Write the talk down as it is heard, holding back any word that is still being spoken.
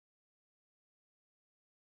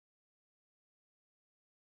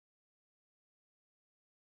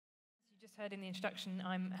heard in the introduction,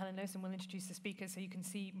 I'm Helen and we'll introduce the speakers so you can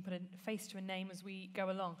see and put a face to a name as we go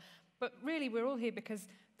along. But really, we're all here because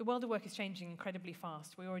the world of work is changing incredibly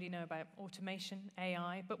fast. We already know about automation,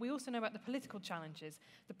 AI, but we also know about the political challenges.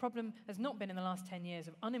 The problem has not been in the last 10 years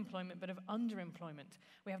of unemployment, but of underemployment.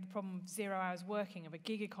 We have the problem of 0 hours working, of a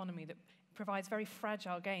gig economy that provides very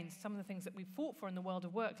fragile gains. Some of the things that we fought for in the world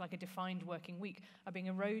of work, like a defined working week, are being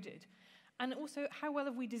eroded. And also, how well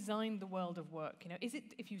have we designed the world of work? You know, is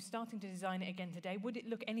it, if you're starting to design it again today, would it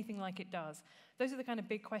look anything like it does? Those are the kind of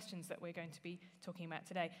big questions that we're going to be talking about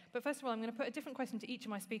today. But first of all, I'm going to put a different question to each of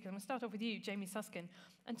my speakers. I'm going to start off with you, Jamie Susskind,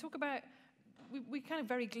 and talk about, we kind of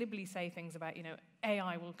very glibly say things about, you know,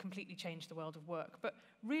 AI will completely change the world of work. But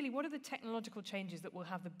really, what are the technological changes that will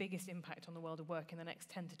have the biggest impact on the world of work in the next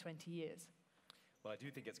 10 to 20 years? Well, I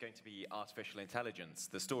do think it's going to be artificial intelligence.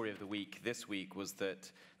 The story of the week this week was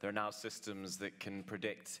that there are now systems that can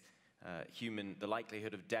predict the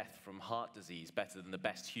likelihood of death from heart disease better than the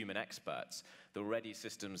best human experts. There are already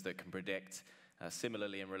systems that can predict,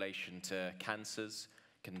 similarly in relation to cancers,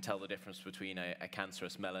 can tell the difference between a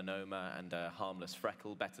cancerous melanoma and a harmless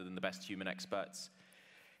freckle better than the best human experts.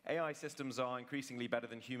 AI systems are increasingly better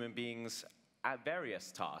than human beings at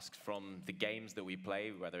various tasks, from the games that we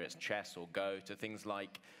play, whether it's chess or Go, to things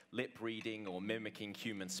like lip reading or mimicking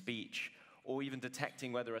human speech, or even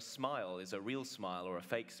detecting whether a smile is a real smile or a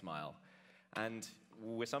fake smile. And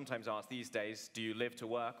we're sometimes asked these days, do you live to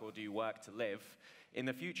work or do you work to live? In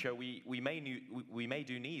the future, we may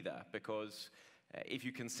do neither, because if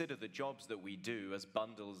you consider the jobs that we do as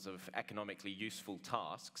bundles of economically useful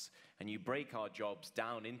tasks, and you break our jobs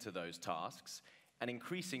down into those tasks, an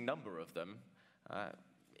increasing number of them,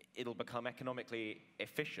 it'll become economically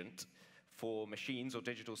efficient for machines or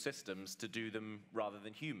digital systems to do them rather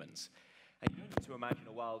than humans. And you don't need to imagine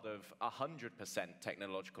a world of 100%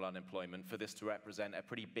 technological unemployment for this to represent a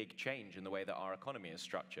pretty big change in the way that our economy is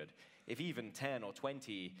structured. If even 10 or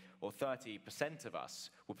 20 or 30% of us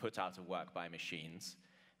were put out of work by machines,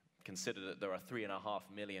 consider that there are 3.5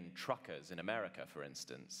 million truckers in America, for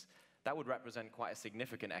instance, that would represent quite a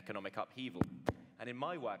significant economic upheaval. And in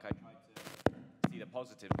my work, I tried to see the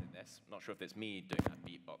positives in this. I'm not sure if it's me doing that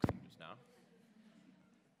beatboxing just now.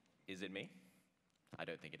 Is it me? I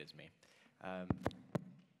don't think it is me.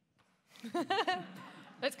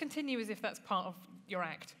 Let's continue as if that's part of your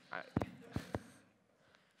act.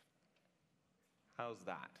 How's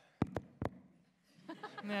that?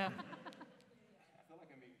 Yeah. I feel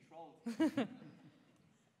like I'm being trolled.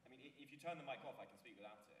 I mean, if you turn the mic off, I can speak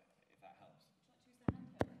without it, if that helps.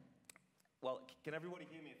 Well, can everybody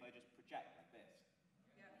hear me if I just project like this?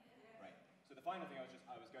 Yeah. Right. So the final thing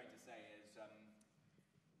I was going to say is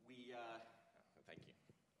thank you.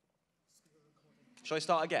 Shall I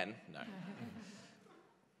start again? No.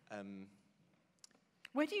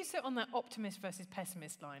 Where do you sit on that optimist versus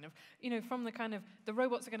pessimist line of, you know, from the kind of the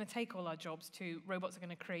robots are going to take all our jobs to robots are going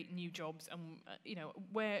to create new jobs, and you know,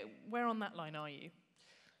 where on that line are you?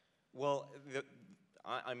 Well,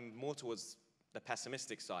 I'm more towards the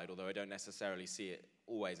pessimistic side, although I don't necessarily see it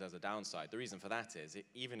always as a downside. The reason for that is,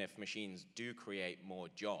 even if machines do create more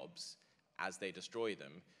jobs as they destroy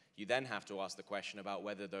them, you then have to ask the question about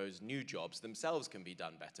whether those new jobs themselves can be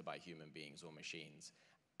done better by human beings or machines.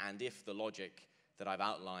 And if the logic that I've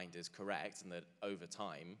outlined is correct, and that over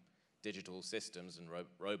time, digital systems and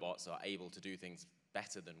robots are able to do things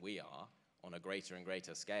better than we are on a greater and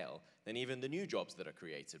greater scale, then even the new jobs that are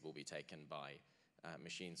created will be taken by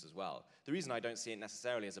machines as well. The reason I don't see it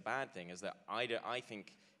necessarily as a bad thing is that I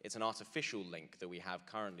think it's an artificial link that we have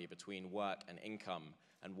currently between work and income,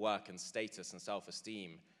 and work and status and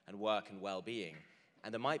self-esteem, and work and well-being.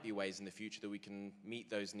 And there might be ways in the future that we can meet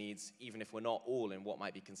those needs, even if we're not all in what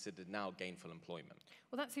might be considered now gainful employment.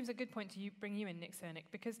 Well, that seems a good point to bring you in, Nick Srnicek,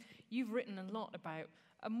 because you've written a lot about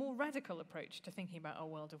a more radical approach to thinking about our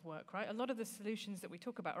world of work, right? A lot of the solutions that we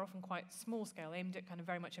talk about are often quite small scale, aimed at kind of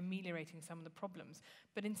very much ameliorating some of the problems.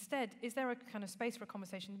 But instead, is there a kind of space for a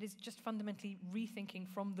conversation that is just fundamentally rethinking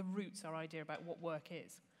from the roots our idea about what work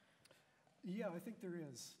is? Yeah, I think there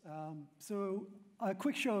is. So a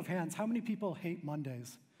quick show of hands, how many people hate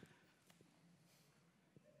Mondays?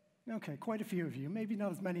 Okay, quite a few of you, maybe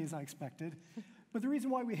not as many as I expected. But the reason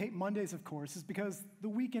why we hate Mondays, of course, is because the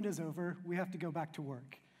weekend is over, we have to go back to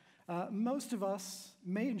work. Most of us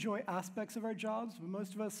may enjoy aspects of our jobs, but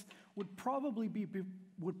most of us would probably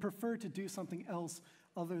would prefer to do something else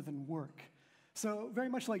other than work. So very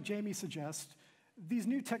much like Jamie suggests, these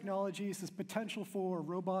new technologies, this potential for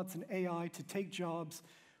robots and AI to take jobs,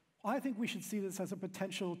 I think we should see this as a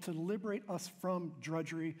potential to liberate us from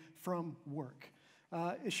drudgery, from work.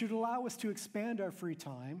 It should allow us to expand our free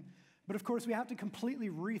time, But of course, we have to completely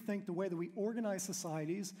rethink the way that we organize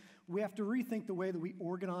societies. We have to rethink the way that we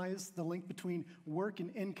organize the link between work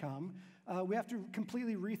and income. We have to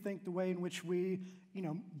completely rethink the way in which we,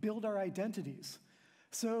 build our identities.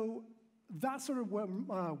 So that's sort of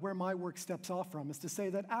where my work steps off from, is to say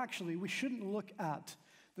that actually we shouldn't look at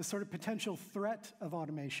the sort of potential threat of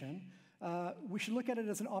automation. We should look at it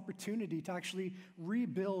as an opportunity to actually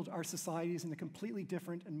rebuild our societies in a completely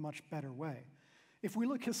different and much better way. If we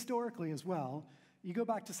look historically as well, you go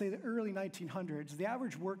back to, say, the early 1900s, the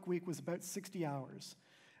average work week was about 60 hours.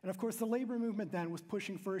 And of course, the labor movement then was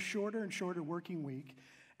pushing for a shorter and shorter working week.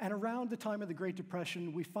 And around the time of the Great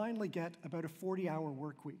Depression, we finally get about a 40-hour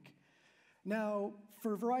work week. Now,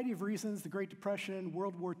 for a variety of reasons, the Great Depression,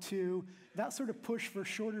 World War II, that sort of push for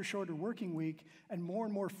shorter working week and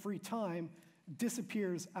more free time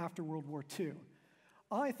disappears after World War II.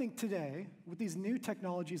 I think today, with these new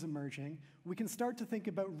technologies emerging, we can start to think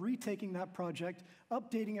about retaking that project,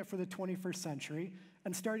 updating it for the 21st century,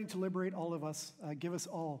 and starting to liberate all of us, give us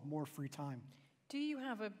all more free time. Do you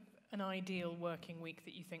have an ideal working week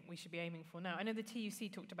that you think we should be aiming for now? I know the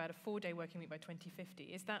TUC talked about a 4-day working week by 2050.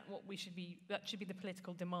 Is that what that should be the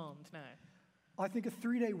political demand now? I think a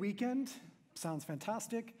 3-day weekend sounds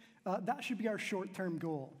fantastic. That should be our short-term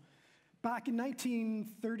goal. Back in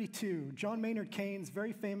 1932, John Maynard Keynes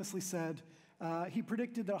very famously said, he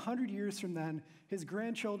predicted that 100 years from then, his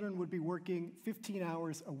grandchildren would be working 15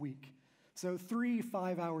 hours a week. So 3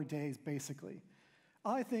 5-hour days, basically.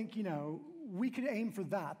 I think, we could aim for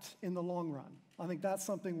that in the long run. I think that's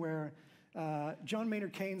something where John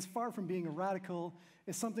Maynard Keynes, far from being a radical,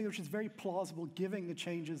 is something which is very plausible given the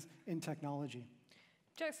changes in technology.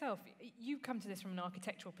 Jack Self, you come to this from an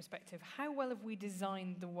architectural perspective. How well have we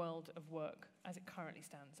designed the world of work as it currently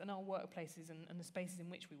stands, and our workplaces and the spaces in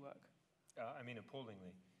which we work?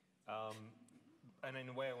 Appallingly. And in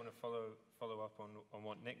a way, I want to follow up on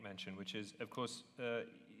what Nick mentioned, which is, of course,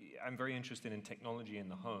 I'm very interested in technology in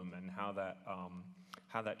the home and how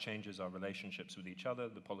that changes our relationships with each other,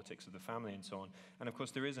 the politics of the family, and so on. And of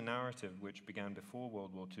course, there is a narrative which began before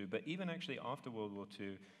World War II, but even actually after World War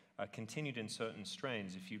II, continued in certain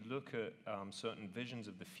strains. If you look at certain visions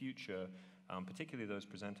of the future, particularly those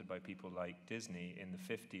presented by people like Disney in the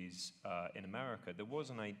 50s in America, there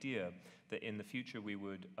was an idea that in the future we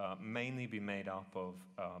would mainly be made up of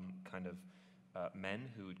men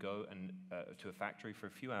who would go to a factory for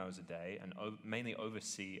a few hours a day and mainly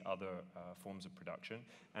oversee other forms of production,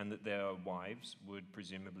 and that their wives would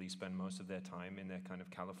presumably spend most of their time in their kind of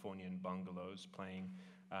Californian bungalows playing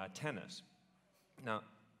tennis. Now,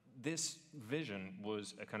 this vision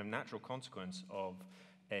was a kind of natural consequence of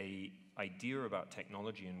an idea about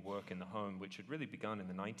technology and work in the home, which had really begun in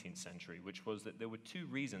the 19th century, which was that there were 2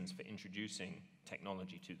 reasons for introducing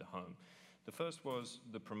technology to the home. The first was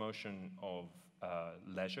the promotion of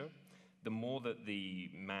leisure. The more that the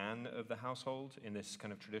man of the household, in this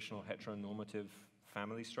kind of traditional heteronormative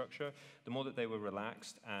family structure, the more that they were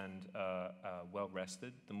relaxed and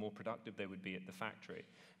well-rested, the more productive they would be at the factory.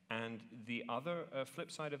 And the other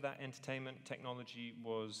flip side of that entertainment technology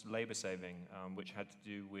was labor saving, which had to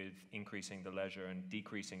do with increasing the leisure and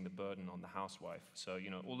decreasing the burden on the housewife. So,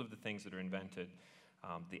 all of the things that are invented,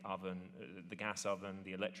 the oven, the gas oven,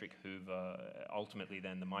 the electric hoover, ultimately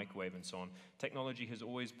then the microwave and so on, technology has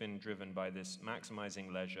always been driven by this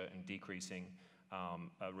maximizing leisure and decreasing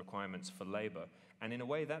requirements for labor. And in a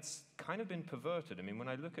way, that's kind of been perverted. I mean, when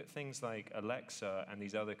I look at things like Alexa and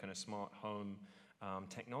these other kind of smart home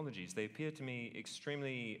technologies, they appear to me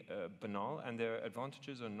extremely banal, and their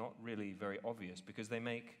advantages are not really very obvious because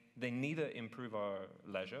they neither improve our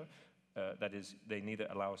leisure, that is, they neither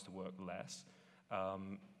allow us to work less,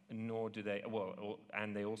 nor do they,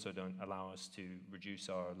 and they also don't allow us to reduce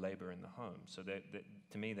our labor in the home. So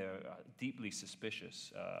to me, they're a deeply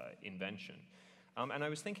suspicious invention. And I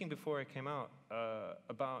was thinking before I came out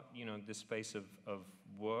about this space of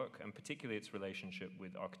work, and particularly its relationship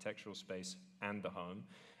with architectural space and the home.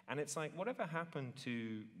 And it's like, whatever happened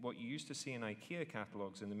to what you used to see in IKEA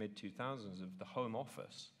catalogs in the mid-2000s of the home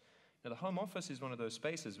office? Now, the home office is one of those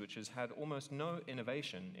spaces which has had almost no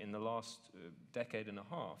innovation in the last decade and a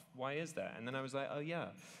half. Why is that? And then I was like, oh yeah,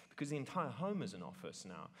 because the entire home is an office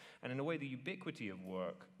now. And in a way, the ubiquity of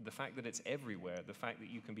work, the fact that it's everywhere, the fact that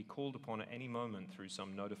you can be called upon at any moment through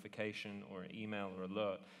some notification or an email or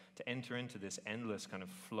alert to enter into this endless kind of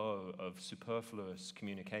flow of superfluous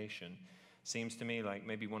communication seems to me like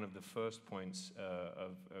maybe one of the first points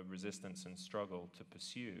of resistance and struggle to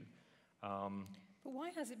pursue. But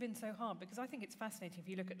why has it been so hard? Because I think it's fascinating if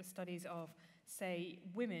you look at the studies of, say,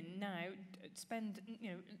 women now spend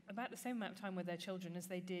about the same amount of time with their children as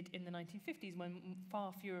they did in the 1950s when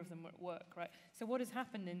far fewer of them were at work, right? So what has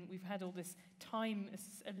happened, and we've had all this time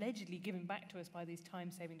allegedly given back to us by these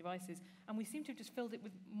time-saving devices, and we seem to have just filled it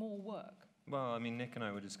with more work. Well, I mean, Nick and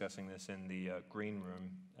I were discussing this in the green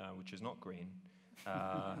room, which is not green.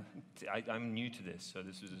 I'm new to this, so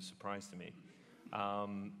this was a surprise to me.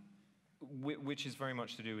 Which is very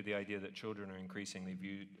much to do with the idea that children are increasingly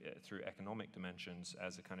viewed through economic dimensions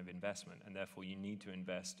as a kind of investment, and therefore you need to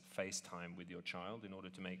invest face time with your child in order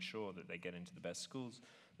to make sure that they get into the best schools.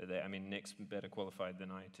 I mean, Nick's better qualified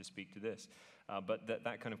than I to speak to this, but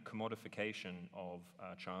that kind of commodification of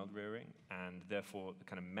child rearing, and therefore the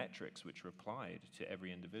kind of metrics which are applied to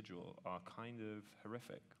every individual are kind of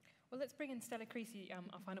horrific. Well, let's bring in Stella Creasy,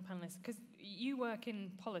 our final panelist, because you work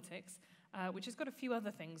in politics, which has got a few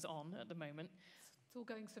other things on at the moment. It's all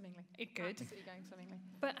going swimmingly. Good. Absolutely going swimmingly.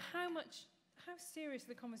 But how serious are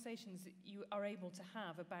the conversations that you are able to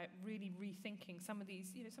have about really rethinking some of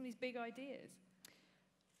these big ideas?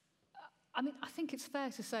 I mean, I think it's fair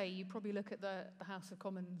to say you probably look at the House of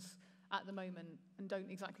Commons at the moment and don't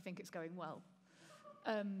exactly think it's going well.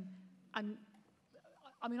 I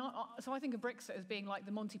mean, so I think of Brexit as being like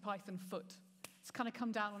the Monty Python foot. It's kind of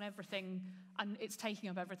come down on everything, and it's taking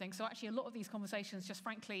up everything. So actually, a lot of these conversations just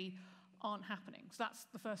frankly aren't happening. So that's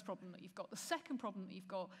the first problem that you've got. The second problem that you've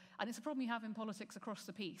got, and it's a problem you have in politics across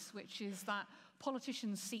the piece, which is that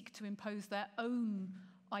politicians seek to impose their own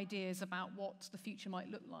ideas about what the future might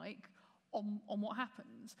look like on what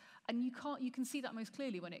happens. And you can see that most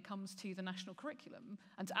clearly when it comes to the national curriculum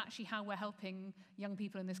and to actually how we're helping young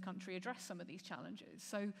people in this country address some of these challenges.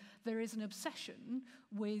 So there is an obsession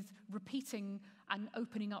with repeating and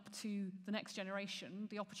opening up to the next generation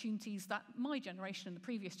the opportunities that my generation and the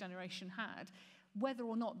previous generation had, whether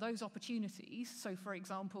or not those opportunities, so for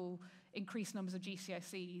example, increased numbers of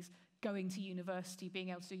GCSEs, going to university, being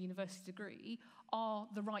able to do a university degree, are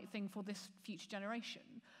the right thing for this future generation.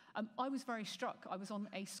 I was very struck. I was on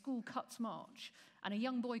a school cuts march, and a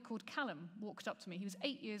young boy called Callum walked up to me. He was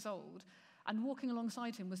 8 years old, and walking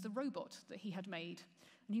alongside him was the robot that he had made.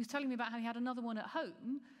 And he was telling me about how he had another one at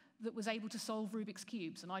home that was able to solve Rubik's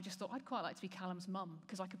Cubes. And I just thought, I'd quite like to be Callum's mum,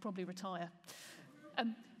 because I could probably retire.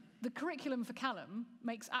 The curriculum for Callum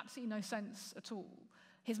makes absolutely no sense at all.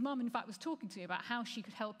 His mum, in fact, was talking to me about how she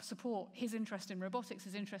could help support his interest in robotics,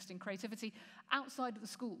 his interest in creativity, outside of the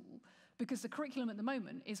school, because the curriculum at the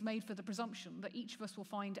moment is made for the presumption that each of us will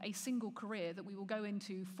find a single career that we will go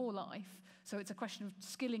into for life. So it's a question of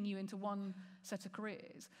skilling you into one set of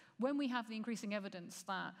careers. When we have the increasing evidence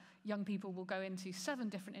that young people will go into 7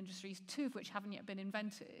 different industries, 2 of which haven't yet been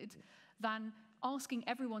invented, then asking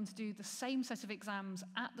everyone to do the same set of exams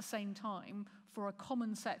at the same time for a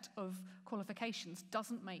common set of qualifications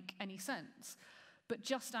doesn't make any sense. But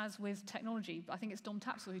just as with technology, I think it's Dom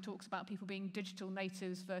Tapsell who talks about people being digital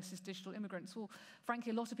natives versus digital immigrants. Well,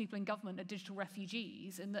 frankly, a lot of people in government are digital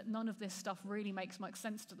refugees, in that none of this stuff really makes much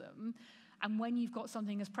sense to them. And when you've got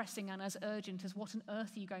something as pressing and as urgent as what on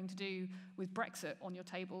earth are you going to do with Brexit on your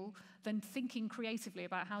table, then thinking creatively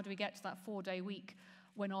about how do we get to that 4-day week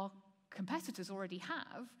when our competitors already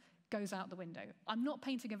have goes out the window. I'm not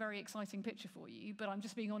painting a very exciting picture for you, but I'm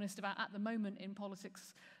just being honest about at the moment in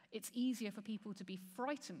politics, it's easier for people to be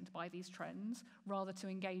frightened by these trends rather to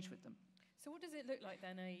engage with them. So what does it look like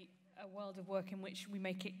then, a world of work in which we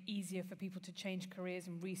make it easier for people to change careers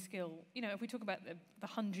and reskill? You know, if we talk about the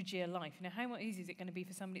 100-year life, how easy is it going to be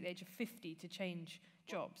for somebody at the age of 50 to change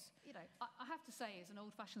jobs? I have to say, as an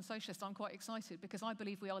old-fashioned socialist, I'm quite excited because I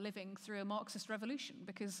believe we are living through a Marxist revolution,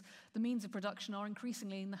 because the means of production are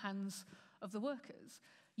increasingly in the hands of the workers.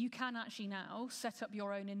 You can actually now set up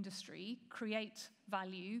your own industry, create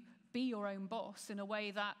value, be your own boss in a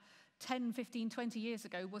way that 10, 15, 20 years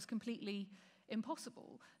ago was completely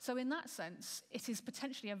impossible. So in that sense, it is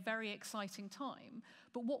potentially a very exciting time.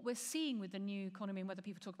 But what we're seeing with the new economy, and whether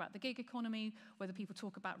people talk about the gig economy, whether people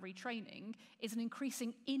talk about retraining, is an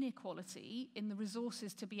increasing inequality in the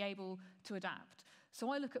resources to be able to adapt. So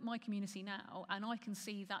I look at my community now, and I can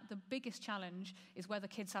see that the biggest challenge is whether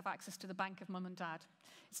kids have access to the bank of mum and dad.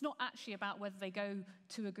 It's not actually about whether they go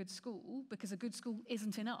to a good school, because a good school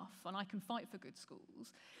isn't enough, and I can fight for good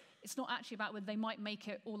schools. It's not actually about whether they might make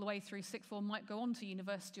it all the way through sixth form, might go on to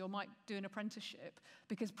university, or might do an apprenticeship,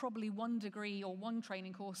 because probably one degree or one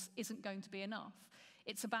training course isn't going to be enough.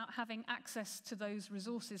 It's about having access to those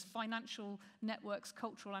resources, financial networks,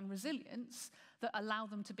 cultural and resilience, that allow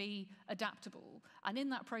them to be adaptable. And in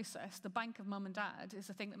that process, the bank of mum and dad is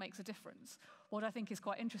the thing that makes a difference. What I think is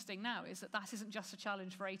quite interesting now is that that isn't just a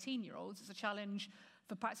challenge for 18-year-olds, it's a challenge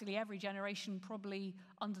for practically every generation, probably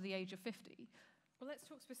under the age of 50. Well, let's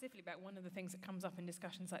talk specifically about one of the things that comes up in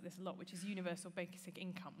discussions like this a lot, which is universal basic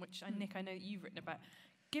income, which, Nick, I know that you've written about.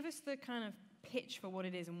 Give us the kind of pitch for what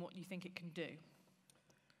it is and what you think it can do.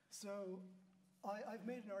 So I've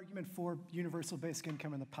made an argument for universal basic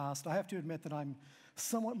income in the past. I have to admit that I'm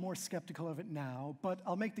somewhat more skeptical of it now, but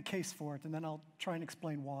I'll make the case for it, and then I'll try and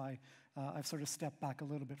explain why I've sort of stepped back a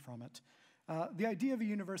little bit from it. The idea of a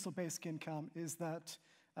universal basic income is that,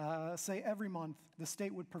 say, every month, the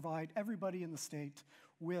state would provide everybody in the state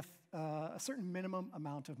with a certain minimum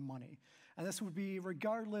amount of money. And this would be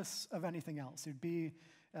regardless of anything else. It'd be,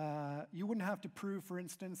 you wouldn't have to prove, for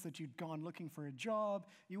instance, that you'd gone looking for a job.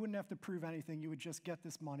 You wouldn't have to prove anything. You would just get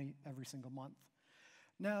this money every single month.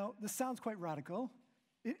 Now, this sounds quite radical.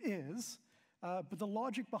 It is. But the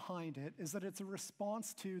logic behind it is that it's a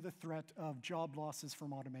response to the threat of job losses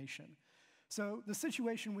from automation. So the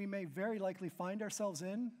situation we may very likely find ourselves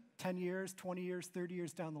in 10 years, 20 years, 30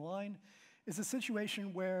 years down the line is a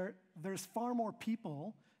situation where there's far more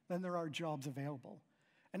people than there are jobs available.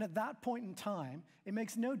 And at that point in time, it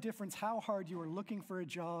makes no difference how hard you are looking for a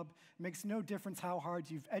job. It makes no difference how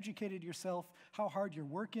hard you've educated yourself, how hard you're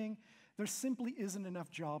working. There simply isn't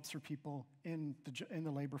enough jobs for people in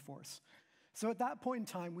the labor force. So at that point in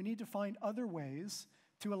time, we need to find other ways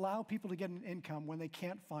to allow people to get an income when they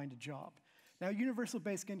can't find a job. Now, universal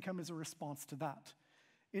basic income is a response to that.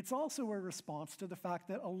 It's also a response to the fact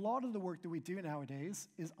that a lot of the work that we do nowadays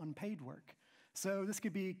is unpaid work. So this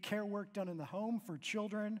could be care work done in the home for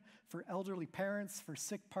children, for elderly parents, for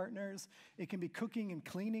sick partners. It can be cooking and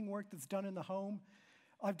cleaning work that's done in the home.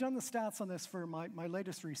 I've done the stats on this for my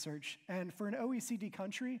latest research, and for an OECD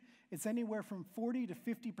country, it's anywhere from 40 to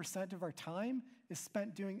 50% of our time is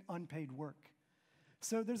spent doing unpaid work.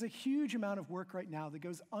 So there's a huge amount of work right now that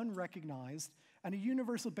goes unrecognized, and a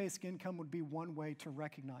universal basic income would be one way to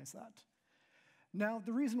recognize that. Now,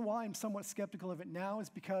 the reason why I'm somewhat skeptical of it now is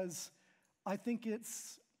because I think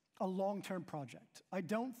it's a long-term project. I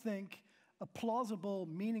don't think a plausible,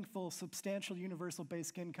 meaningful, substantial universal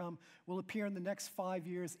basic income will appear in the next 5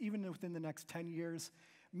 years, even within the next 10 years.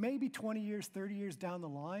 Maybe 20 years, 30 years down the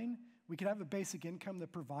line, we could have a basic income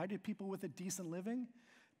that provided people with a decent living.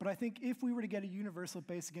 But I think if we were to get a universal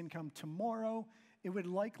basic income tomorrow, it would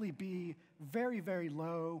likely be very, very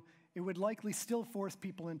low. It would likely still force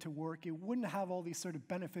people into work. It wouldn't have all these sort of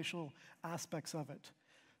beneficial aspects of it.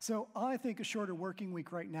 So I think a shorter working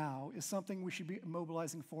week right now is something we should be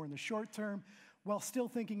mobilizing for in the short term, while still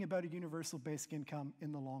thinking about a universal basic income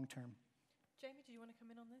in the long term. Jamie, do you want to come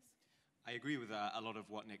in on this? I agree with a lot of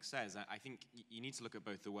what Nick says. I think you need to look at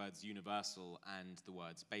both the words universal and the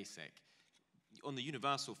words basic. On the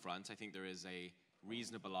universal front, I think there is a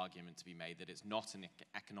reasonable argument to be made that it's not an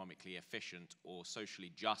economically efficient or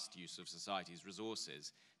socially just use of society's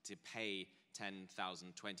resources to pay £10,000,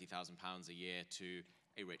 £20,000 a year to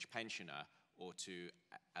a rich pensioner or to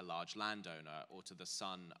a large landowner or to the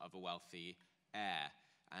son of a wealthy heir.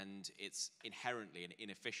 And it's inherently an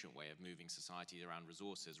inefficient way of moving society around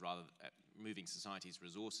resources, moving society's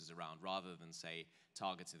resources around rather than, say,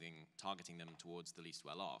 targeting them towards the least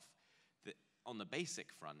well-off. On the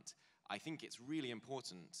basic front, I think it's really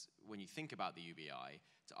important when you think about the UBI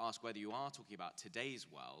to ask whether you are talking about today's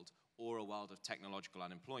world or a world of technological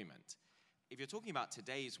unemployment. If you're talking about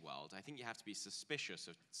today's world, I think you have to be suspicious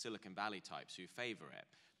of Silicon Valley types who favor it,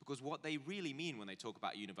 because what they really mean when they talk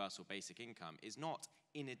about universal basic income is not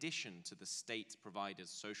in addition to the state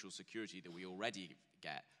providers' social security that we already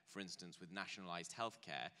get, for instance, with nationalized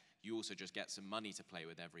healthcare, you also just get some money to play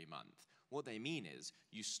with every month. What they mean is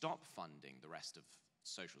you stop funding the rest of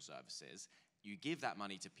social services, you give that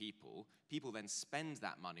money to people, people then spend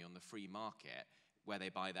that money on the free market where they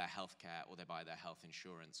buy their healthcare or they buy their health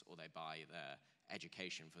insurance or they buy their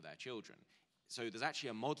education for their children. So there's actually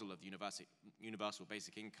a model of universal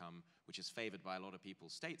basic income which is favored by a lot of people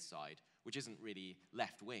stateside, which isn't really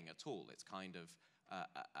left-wing at all. It's kind of,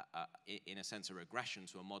 in a sense, a regression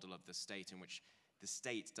to a model of the state in which the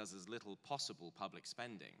state does as little possible public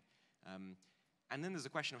spending. And then there's a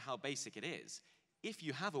question of how basic it is. If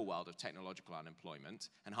you have a world of technological unemployment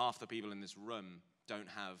and half the people in this room don't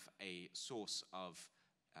have a source of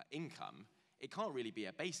income, it can't really be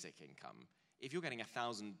a basic income. If you're getting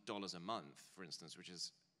 $1,000 a month, for instance, which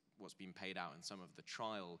is what's been paid out in some of the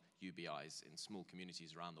trial UBIs in small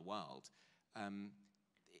communities around the world,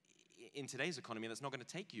 in today's economy, that's not going to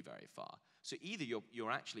take you very far. So either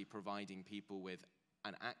you're actually providing people with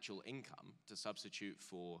an actual income to substitute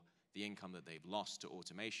for the income that they've lost to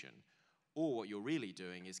automation, or what you're really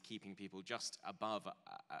doing is keeping people just above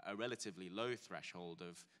a relatively low threshold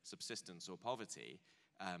of subsistence or poverty,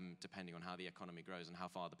 depending on how the economy grows and how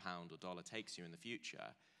far the pound or dollar takes you in the future,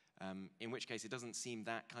 in which case it doesn't seem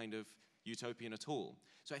that kind of utopian at all.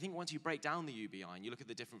 So I think once you break down the UBI and you look at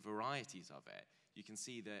the different varieties of it, you can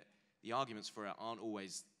see that the arguments for it aren't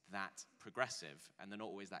always that progressive, and they're not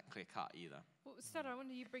always that clear-cut either. Well, Stella, I want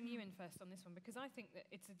to bring you in first on this one, because I think that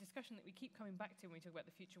it's a discussion that we keep coming back to when we talk about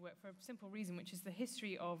the future work for a simple reason, which is the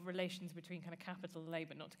history of relations between kind of capital and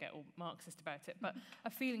labour, not to get all Marxist about it, but a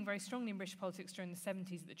feeling very strongly in British politics during the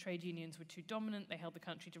 70s that the trade unions were too dominant, they held the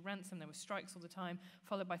country to ransom, there were strikes all the time,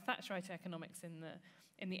 followed by Thatcherite economics in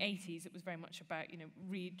the 80s. It was very much about,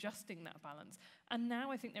 readjusting that balance. And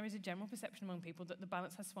now I think there is a general perception among people that the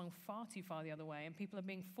balance has swung far too far the other way, and people are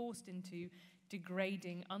being forced into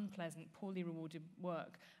degrading, unpleasant, poorly rewarded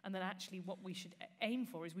work, and that actually what we should aim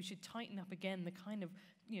for is we should tighten up again the kind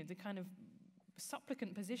of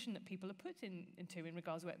supplicant position that people are put into in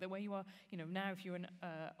regards to work. The way you are, now if you're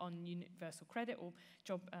on universal credit or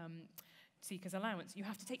job seekers allowance, you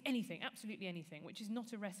have to take anything, absolutely anything, which is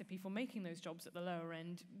not a recipe for making those jobs at the lower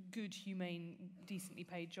end good, humane, decently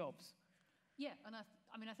paid jobs. Yeah, and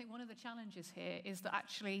I think one of the challenges here is that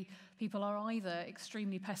actually people are either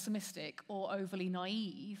extremely pessimistic or overly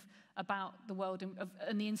naive about the world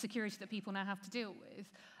and the insecurity that people now have to deal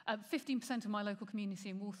with. 15% of my local community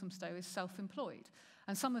in Walthamstow is self-employed.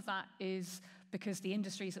 And some of that is because the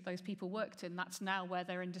industries that those people worked in, that's now where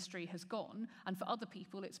their industry has gone. And for other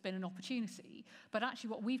people, it's been an opportunity. But actually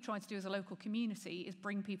what we've tried to do as a local community is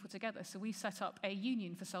bring people together. So we set up a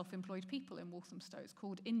union for self-employed people in Walthamstow. It's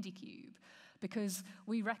called IndieCube, because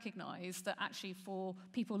we recognise that actually for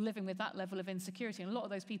people living with that level of insecurity, and a lot of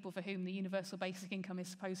those people for whom the universal basic income is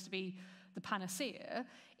supposed to be the panacea,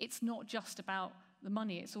 it's not just about the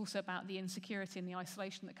money, it's also about the insecurity and the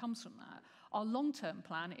isolation that comes from that. Our long-term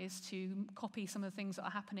plan is to copy some of the things that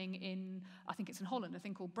are happening in, I think it's in Holland, a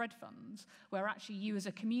thing called bread funds, where actually you as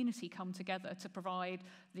a community come together to provide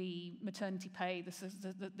the maternity pay,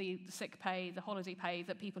 the sick pay, the holiday pay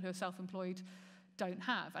that people who are self-employed don't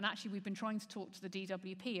have. And actually we've been trying to talk to the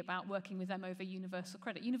DWP about working with them over universal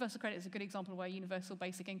credit. Universal credit is a good example of where universal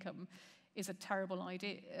basic income is a terrible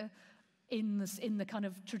idea in the kind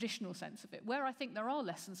of traditional sense of it. Where I think there are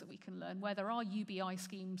lessons that we can learn, where there are UBI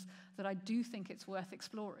schemes that I do think it's worth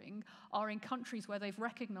exploring, are in countries where they've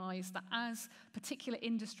recognised that as particular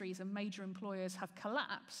industries and major employers have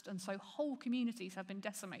collapsed, and so whole communities have been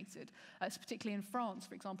decimated, particularly in France,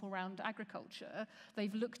 for example, around agriculture,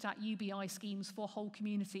 they've looked at UBI schemes for whole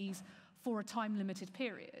communities for a time-limited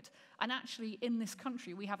period. And actually, in this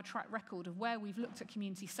country, we have a track record of where we've looked at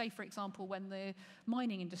communities, say, for example, when the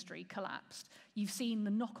mining industry collapsed, you've seen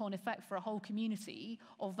the knock-on effect for a whole community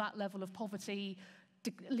of that level of poverty,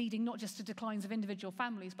 leading not just to declines of individual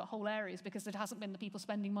families, but whole areas, because there hasn't been the people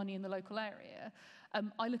spending money in the local area.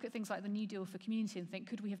 I look at things like the New Deal for Community and think,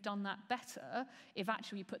 could we have done that better if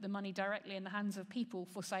actually we put the money directly in the hands of people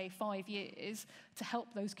for, say, 5 years to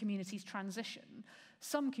help those communities transition?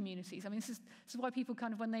 Some communities, I mean, this is why people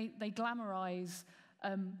kind of, when they glamorise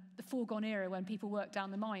the foregone era when people work down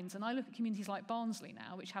the mines, and I look at communities like Barnsley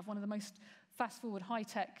now, which have one of the most fast-forward,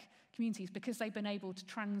 high-tech communities, because they've been able to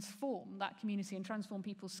transform that community and transform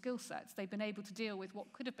people's skill sets. They've been able to deal with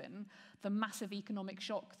what could have been the massive economic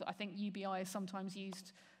shock that I think UBI is sometimes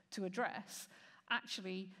used to address.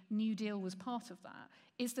 Actually, New Deal was part of that.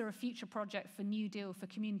 Is there a future project for New Deal for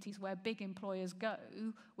communities where big employers go,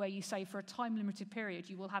 where you say for a time-limited period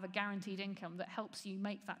you will have a guaranteed income that helps you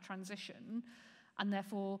make that transition, and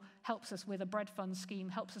therefore helps us with a bread fund scheme,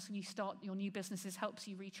 helps us when you start your new businesses, helps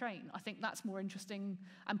you retrain? I think that's more interesting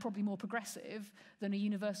and probably more progressive than a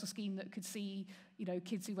universal scheme that could see,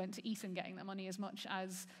 kids who went to Eton getting that money as much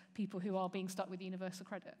as people who are being stuck with universal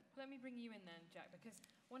credit. Let me bring you in then, Jack, because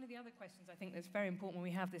one of the other questions I think that's very important when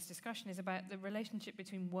we have this discussion is about the relationship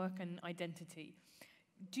between work and identity.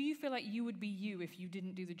 Do you feel like you would be you if you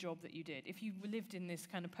didn't do the job that you did? If you lived in this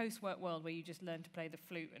kind of post-work world where you just learned to play the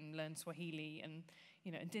flute and learn Swahili and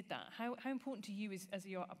did that, how important to you is as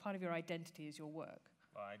a part of your identity is your work?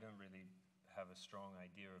 Well, I don't really have a strong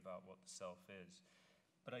idea about what the self is,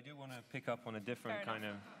 but I do want to pick up on a different kind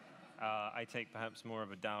of. I take perhaps more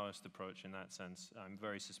of a Taoist approach in that sense. I'm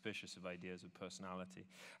very suspicious of ideas of personality.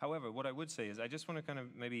 However, what I would say is I just want to kind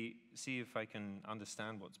of maybe see if I can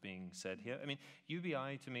understand what's being said here. I mean,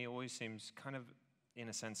 UBI to me always seems kind of in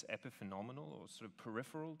a sense, epiphenomenal or sort of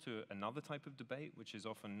peripheral to another type of debate, which is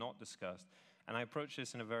often not discussed. And I approach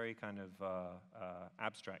this in a very kind of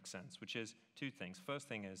abstract sense, which is two things. First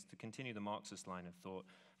thing is to continue the Marxist line of thought.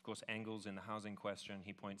 Of course, Engels, in the housing question,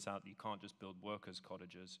 he points out that you can't just build workers'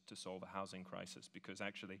 cottages to solve a housing crisis, because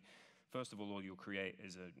actually, first of all you'll create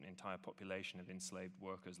is an entire population of enslaved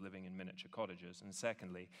workers living in miniature cottages. And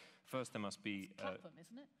secondly, first there must be... Clapham,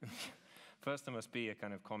 isn't it? First, there must be a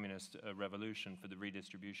kind of communist revolution for the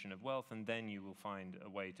redistribution of wealth, and then you will find a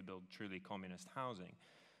way to build truly communist housing.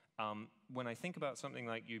 When I think about something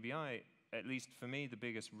like UBI, at least for me, the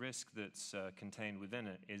biggest risk that's contained within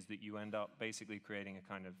it is that you end up basically creating a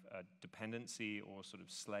kind of dependency or sort of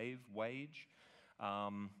slave wage.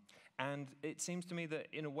 And it seems to me that,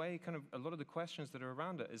 in a way, kind of a lot of the questions that are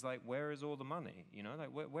around it is like, where is all the money? You know, like,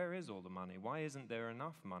 where is all the money? Why isn't there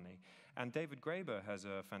enough money? And David Graeber has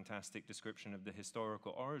a fantastic description of the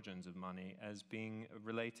historical origins of money as being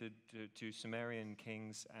related to Sumerian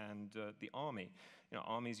kings and the army. You know,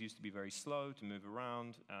 armies used to be very slow to move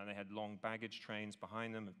around. They had long baggage trains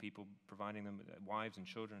behind them of people providing them with wives and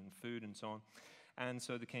children and food and so on. And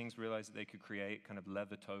so the kings realized that they could create kind of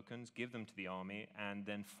leather tokens, give them to the army, and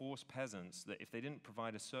then force peasants that if they didn't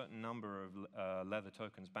provide a certain number of leather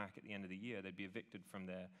tokens back at the end of the year, they'd be evicted from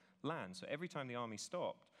their land. So every time the army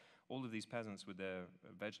stopped, all of these peasants with their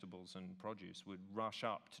vegetables and produce would rush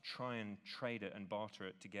up to try and trade it and barter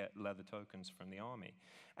it to get leather tokens from the army.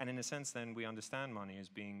 And in a sense, then, we understand money as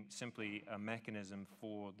being simply a mechanism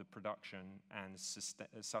for the production and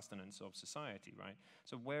sustenance of society, right?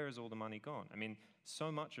 So where has all the money gone? I mean, so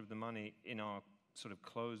much of the money in our sort of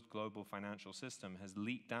closed global financial system has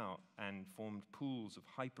leaked out and formed pools of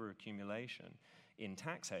hyper-accumulation in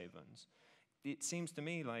tax havens. It seems to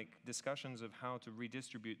me like discussions of how to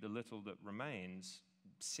redistribute the little that remains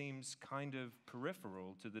seems kind of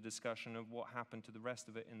peripheral to the discussion of what happened to the rest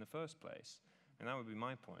of it in the first place. And that would be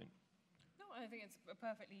my point. No, I think it's a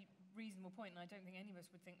perfectly reasonable point, and I don't think any of us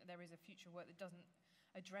would think that there is a future work that doesn't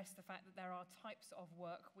address the fact that there are types of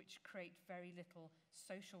work which create very little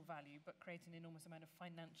social value but create an enormous amount of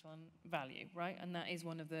financial value, right? And that is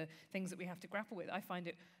one of the things that we have to grapple with. I find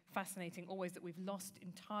it fascinating always that we've lost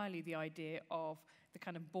entirely the idea of the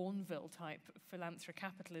kind of Bourneville type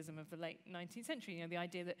philanthrocapitalism of the late 19th century, you know, the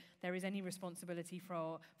idea that there is any responsibility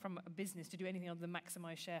from a business to do anything other than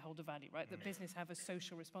maximize shareholder value, right? That business have a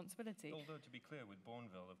social responsibility. Although, to be clear, with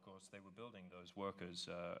Bourneville, of course, they were building those workers'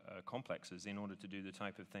 complexes in order to do the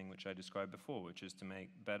type of thing which I described before, which is to make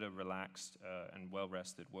better, relaxed, and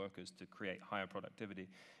well-rested workers to create higher productivity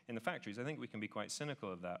in the factories. I think we can be quite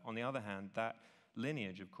cynical of that. On the other hand, that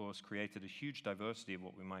lineage, of course, created a huge diversity of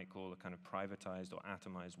what we might call a kind of privatized or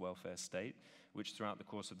atomized welfare state, which throughout the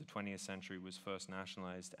course of the 20th century was first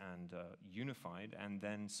nationalized and unified and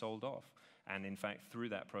then sold off. And in fact, through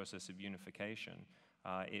that process of unification,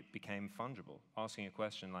 it became fungible. Asking a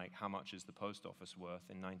question like, how much is the post office worth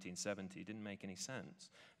in 1970 didn't make any sense.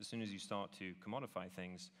 As soon as you start to commodify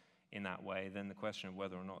things in that way, then the question of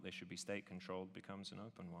whether or not they should be state-controlled becomes an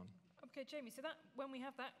open one. Okay, Jamie, so that when we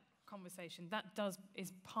have that conversation, that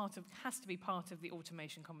has to be part of the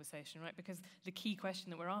automation conversation, right? Because the key question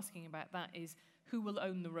that we're asking about that is, who will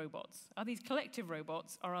own the robots? Are these collective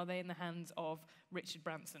robots, or are they in the hands of Richard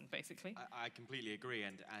Branson, basically? I completely agree,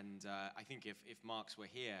 and I think if Marx were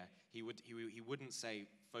here, he wouldn't say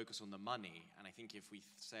focus on the money, and I think if we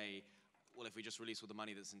say, well, if we just release all the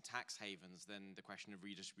money that's in tax havens, then the question of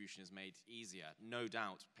redistribution is made easier. No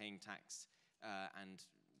doubt, paying tax and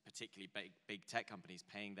particularly big tech companies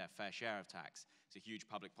paying their fair share of tax is a huge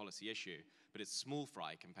public policy issue, but it's small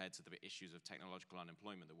fry compared to the issues of technological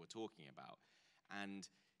unemployment that we're talking about. And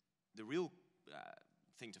the real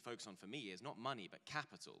thing to focus on for me is not money, but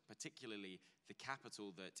capital, particularly the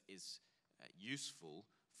capital that is useful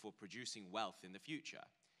for producing wealth in the future.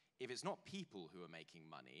 If it's not people who are making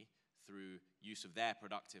money through use of their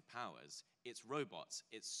productive powers, it's robots,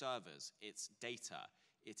 it's servers, it's data,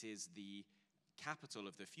 it is the capital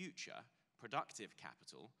of the future, productive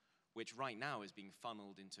capital, which right now is being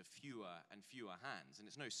funneled into fewer and fewer hands, and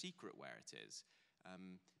it's no secret where it is.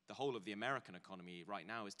 The whole of the American economy right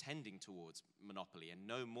now is tending towards monopoly, and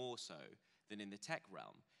no more so than in the tech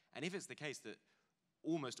realm. And if it's the case that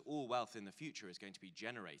almost all wealth in the future is going to be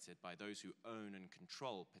generated by those who own and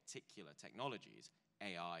control particular technologies,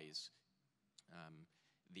 AIs,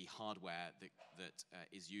 the hardware that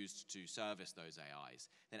is used to service those AIs,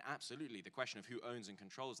 then absolutely the question of who owns and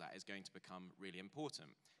controls that is going to become really important.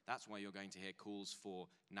 That's why you're going to hear calls for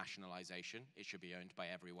nationalization. It should be owned by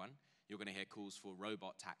everyone. You're going to hear calls for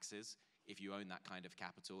robot taxes. If you own that kind of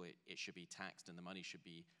capital, it should be taxed and the money should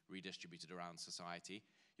be redistributed around society.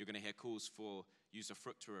 You're going to hear calls for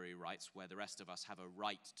usufructuary rights, where the rest of us have a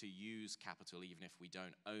right to use capital even if we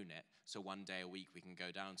don't own it. So one day a week we can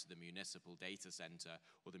go down to the municipal data center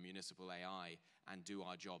or the municipal AI and do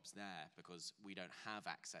our jobs there because we don't have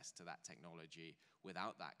access to that technology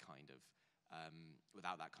without that kind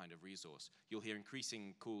of resource. You'll hear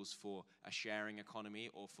increasing calls for a sharing economy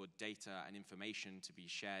or for data and information to be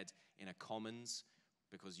shared in a commons,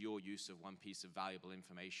 because your use of one piece of valuable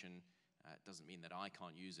information doesn't mean that I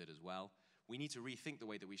can't use it as well. We need to rethink the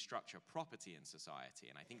way that we structure property in society.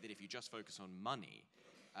 And I think that if you just focus on money,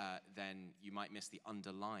 then you might miss the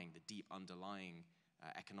deep underlying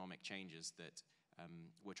economic changes that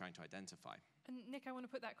we're trying to identify. And Nick, I want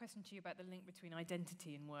to put that question to you about the link between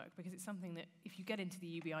identity and work, because it's something that, if you get into the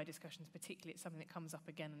UBI discussions particularly, it's something that comes up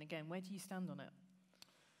again and again. Where do you stand on it?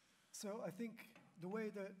 So I think the way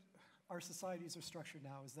that our societies are structured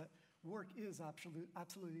now is that work is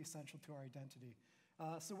absolutely essential to our identity.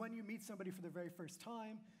 So when you meet somebody for the very first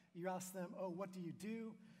time, you ask them, oh, what do you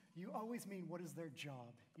do? You always mean, what is their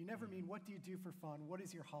job? You never mean, what do you do for fun? What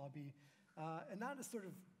is your hobby? And that is sort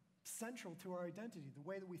of central to our identity, the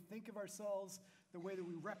way that we think of ourselves, the way that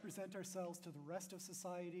we represent ourselves to the rest of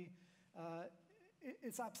society.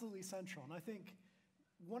 It's absolutely central. And I think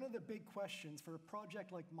one of the big questions for a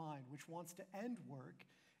project like mine, which wants to end work,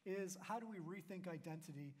 is how do we rethink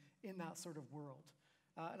identity in that sort of world?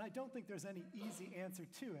 And I don't think there's any easy answer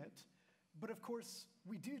to it, but of course,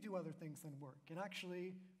 we do other things than work. And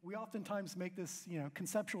actually, we oftentimes make this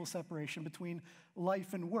conceptual separation between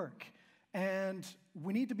life and work. And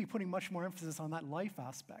we need to be putting much more emphasis on that life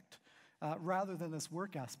aspect rather than this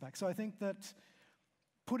work aspect. So I think that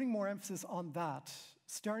putting more emphasis on that,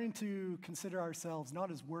 starting to consider ourselves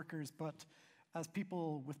not as workers, but as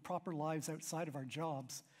people with proper lives outside of our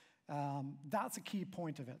jobs, that's a key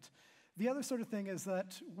point of it. The other sort of thing is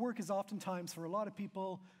that work is oftentimes, for a lot of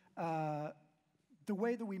people, the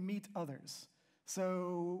way that we meet others.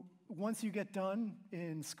 So once you get done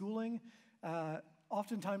in schooling,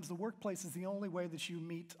 oftentimes the workplace is the only way that you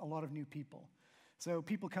meet a lot of new people. So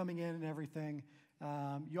people coming in and everything,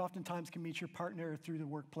 you oftentimes can meet your partner through the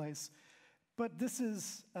workplace. But this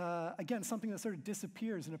is, again, something that sort of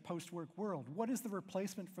disappears in a post-work world. What is the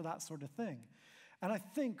replacement for that sort of thing? And I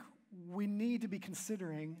think we need to be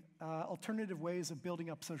considering alternative ways of building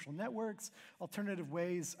up social networks, alternative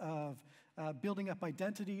ways of building up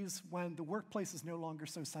identities when the workplace is no longer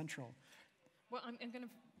so central. Well,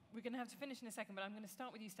 we're going to have to finish in a second, but I'm going to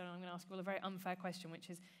start with you, Stella. I'm going to ask you all a very unfair question, which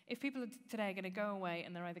is, if people today are going to go away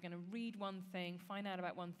and they're either going to read one thing, find out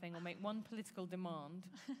about one thing, or make one political demand,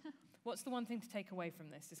 what's the one thing to take away from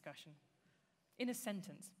this discussion? In a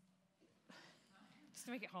sentence. Just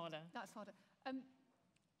to make it harder. That's harder.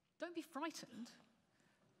 Don't be frightened.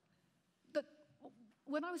 But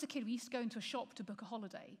when I was a kid, we used to go into a shop to book a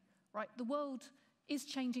holiday, right? The world is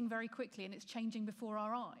changing very quickly, and it's changing before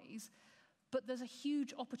our eyes. But there's a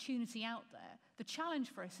huge opportunity out there. The challenge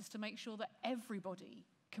for us is to make sure that everybody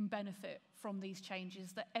can benefit from these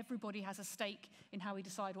changes, that everybody has a stake in how we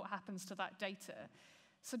decide what happens to that data.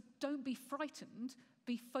 So don't be frightened.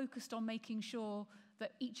 Be focused on making sure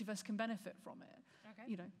that each of us can benefit from it.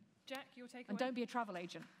 Okay. Jack, your takeaway? And don't be a travel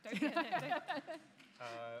agent.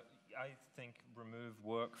 I think remove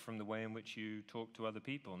work from the way in which you talk to other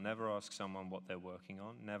people. Never ask someone what they're working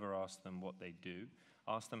on. Never ask them what they do.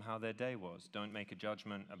 Ask them how their day was. Don't make a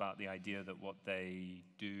judgment about the idea that what they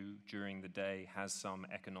do during the day has some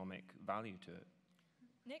economic value to it.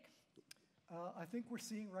 Nick? I think we're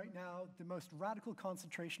seeing right now the most radical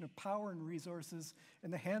concentration of power and resources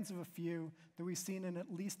in the hands of a few that we've seen in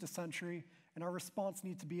at least a century, and our response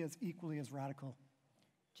needs to be as equally as radical.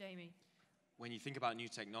 Jamie? When you think about new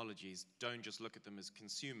technologies, don't just look at them as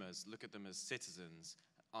consumers, look at them as citizens.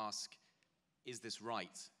 Ask, is this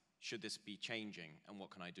right? Should this be changing? And what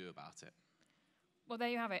can I do about it? Well, there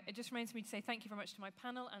you have it. It just remains for me to say thank you very much to my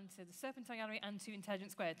panel and to the Serpentine Gallery and to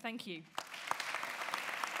Intelligence Squared. Thank you.